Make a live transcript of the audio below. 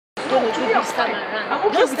what we'll do this time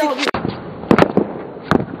around. Just tell me.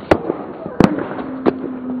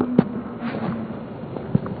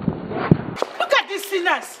 Look at these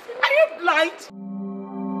sinners. Are you blind?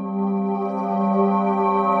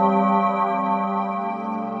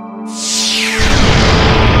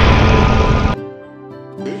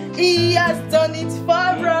 He has done it for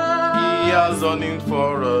us. He has done it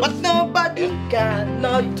for us. What nobody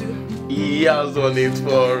cannot do. He has done it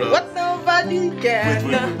for us. What nobody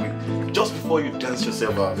cannot. Wait. Just before you dance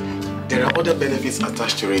yourself out, there are other benefits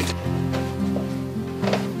attached to it.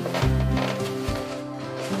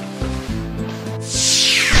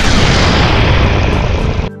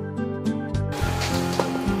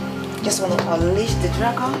 Just want to unleash the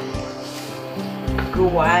dragon, go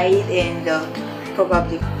wide, and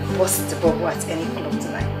probably bust the bubble at any club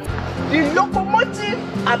tonight. The locomotive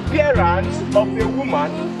appearance of a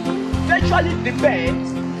woman virtually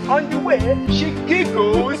depends on the way she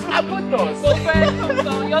giggles about us. So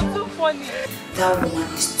you're too funny. That woman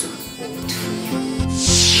is too old for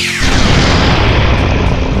you.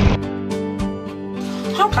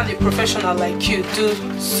 How can a professional like you do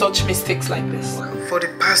such mistakes like this? For the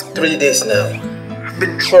past 3 days now, I've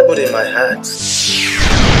been troubled in my heart.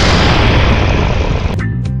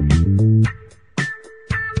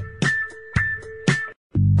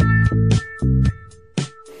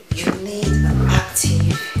 You need an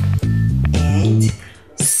active and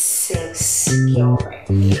sexy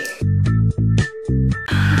girlfriend.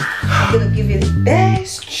 I'm gonna give you the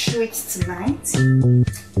best treat tonight.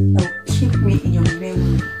 That will keep me in your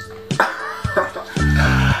memory.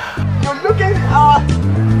 You're looking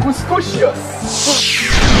suspicious.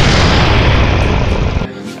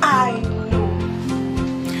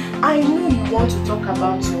 I know you want to talk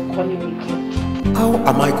about your calling again. How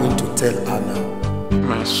am I going to tell her now?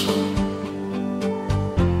 My son,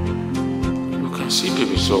 you can see the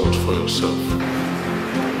result for yourself.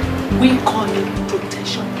 We call it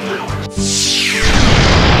protection.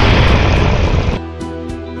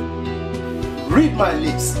 Read my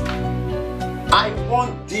lips. I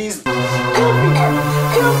want this.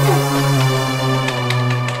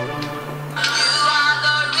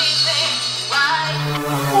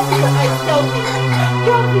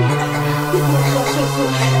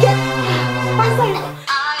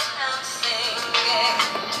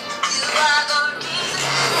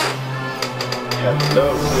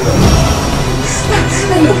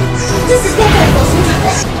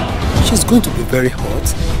 She's going to be very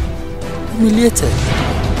hot, humiliated.